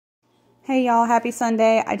Hey y'all, happy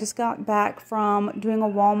Sunday. I just got back from doing a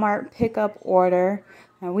Walmart pickup order.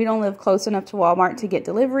 Now, we don't live close enough to Walmart to get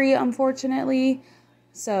delivery, unfortunately.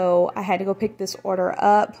 So I had to go pick this order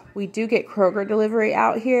up. We do get Kroger delivery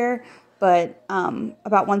out here, but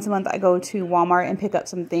about once a month I go to Walmart and pick up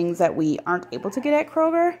some things that we aren't able to get at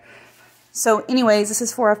Kroger. So anyways, this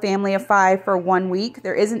is for a family of 5 for 1 week.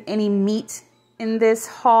 There isn't any meat in this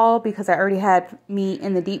haul because I already had meat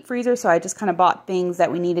in the deep freezer, so I just kind of bought things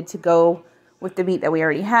that we needed to go with the meat that we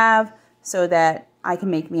already have so that I can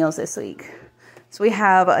make meals this week. So we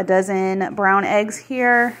have a dozen brown eggs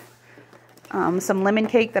here, some lemon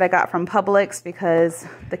cake that I got from Publix because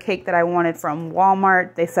the cake that I wanted from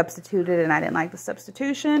Walmart, they substituted and I didn't like the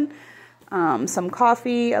substitution. Some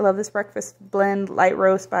coffee. I love this breakfast blend, light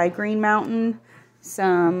roast by Green Mountain.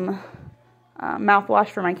 Some mouthwash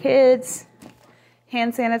for my kids.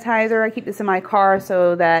 Hand sanitizer. I keep this in my car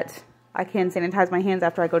so that I can sanitize my hands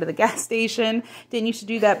after I go to the gas station. Didn't used to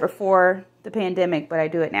do that before the pandemic, but I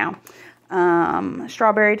do it now.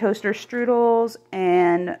 Strawberry toaster strudels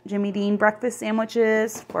and Jimmy Dean breakfast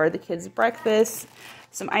sandwiches for the kids' breakfast.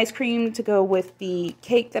 Some ice cream to go with the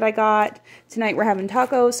cake that I got. Tonight we're having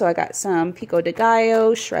tacos, so I got some pico de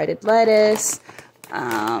gallo, shredded lettuce,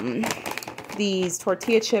 these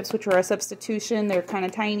tortilla chips, which are a substitution. They're kind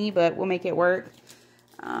of tiny, but we'll make it work.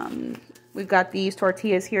 We've got these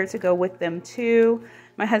tortillas here to go with them too.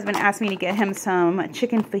 My husband asked me to get him some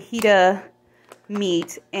chicken fajita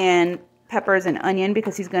meat and peppers and onion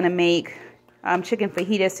because he's going to make chicken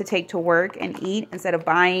fajitas to take to work and eat instead of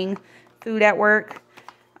buying food at work.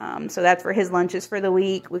 So that's for his lunches for the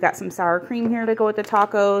week. We got some sour cream here to go with the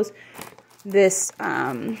tacos. This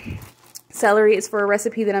celery is for a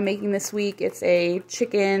recipe that I'm making this week. It's a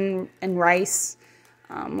chicken and rice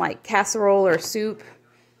like casserole or soup.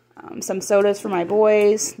 Some sodas for my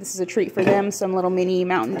boys. This is a treat for them. Some little mini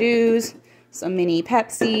Mountain Dews. Some mini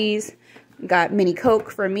Pepsis. Got mini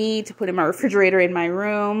Coke for me to put in my refrigerator in my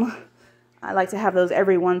room. I like to have those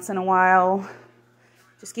every once in a while.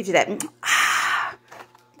 Just gives you that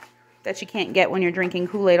that you can't get when you're drinking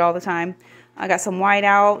Kool-Aid all the time. I got some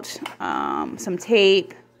whiteout, some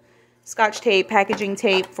tape, Scotch tape, packaging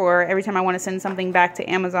tape for every time I want to send something back to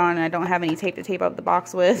Amazon and I don't have any tape to tape up the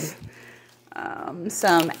box with.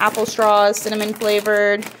 Some apple straws, cinnamon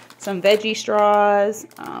flavored, some veggie straws,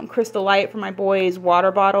 Crystal Light for my boys'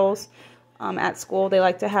 water bottles. At school, they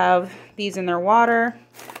like to have these in their water.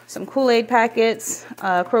 Some Kool-Aid packets.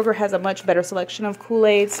 Kroger has a much better selection of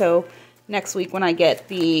Kool-Aid, so next week when I get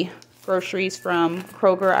the groceries from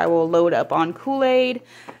Kroger, I will load up on Kool-Aid.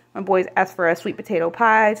 My boys asked for a sweet potato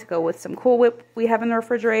pie to go with some Cool Whip we have in the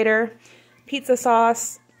refrigerator. Pizza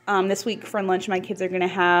sauce. This week for lunch, my kids are going to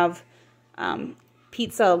have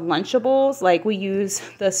pizza Lunchables. Like we use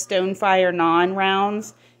the Stonefire naan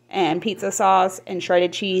rounds and pizza sauce and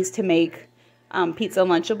shredded cheese to make pizza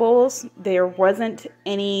Lunchables. There wasn't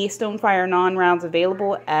any Stonefire naan rounds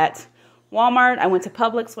available at Walmart. I went to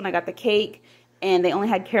Publix when I got the cake and they only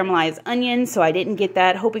had caramelized onions, so I didn't get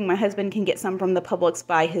that, hoping my husband can get some from the Publix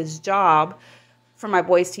by his job for my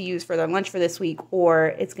boys to use for their lunch for this week, or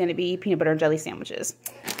it's going to be peanut butter and jelly sandwiches.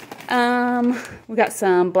 We got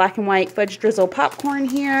some black and white fudge drizzle popcorn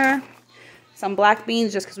here. Some black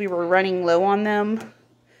beans just because we were running low on them.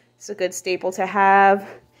 It's a good staple to have.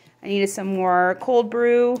 I needed some more cold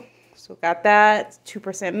brew, so got that.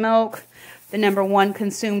 2% milk. The #1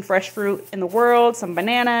 consumed fresh fruit in the world. Some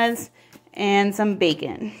bananas and some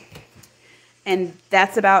bacon. And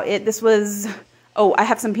that's about it. This was, oh, I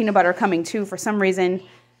have some peanut butter coming too. For some reason,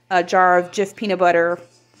 a jar of Jif peanut butter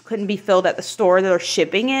couldn't be filled at the store. They're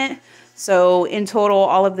shipping it. So in total,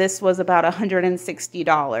 all of this was about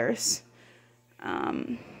 $160.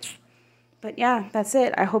 But yeah, that's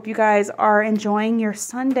it. I hope you guys are enjoying your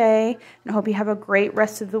Sunday, and I hope you have a great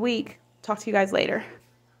rest of the week. Talk to you guys later.